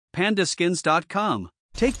pandaskins.com.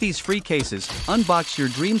 Take these free cases, unbox your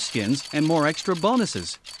dream skins, and more extra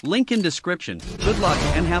bonuses. Link in description. Good luck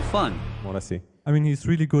and have fun. m0NESY. I mean, he's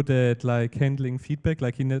really good at like handling feedback.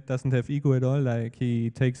 Like he doesn't have ego at all. Like he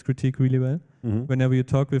takes critique really well. Whenever you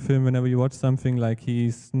talk with him, whenever you watch something, like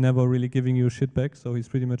he's never really giving you shit back. So he's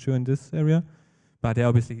pretty mature in this area. But yeah,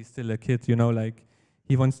 obviously he's still a kid, you know. Like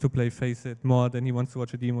he wants to play Face It more than he wants to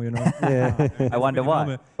watch a demo, you know. Yeah. I wonder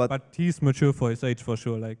why. But he's mature for his age for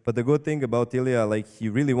sure. Like. But the good thing about Ilya, like he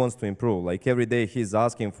really wants to improve. Like every day he's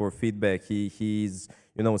asking for feedback. He's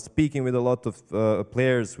speaking with a lot of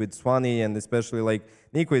players, with Swanee, and especially like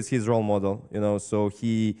Nico is his role model, so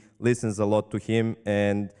he listens a lot to him,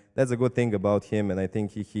 and that's a good thing about him, and I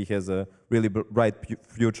think he has a really bright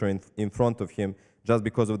future in front of him, just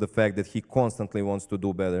because of the fact that he constantly wants to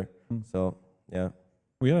do better. So, yeah.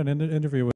 We had an interview with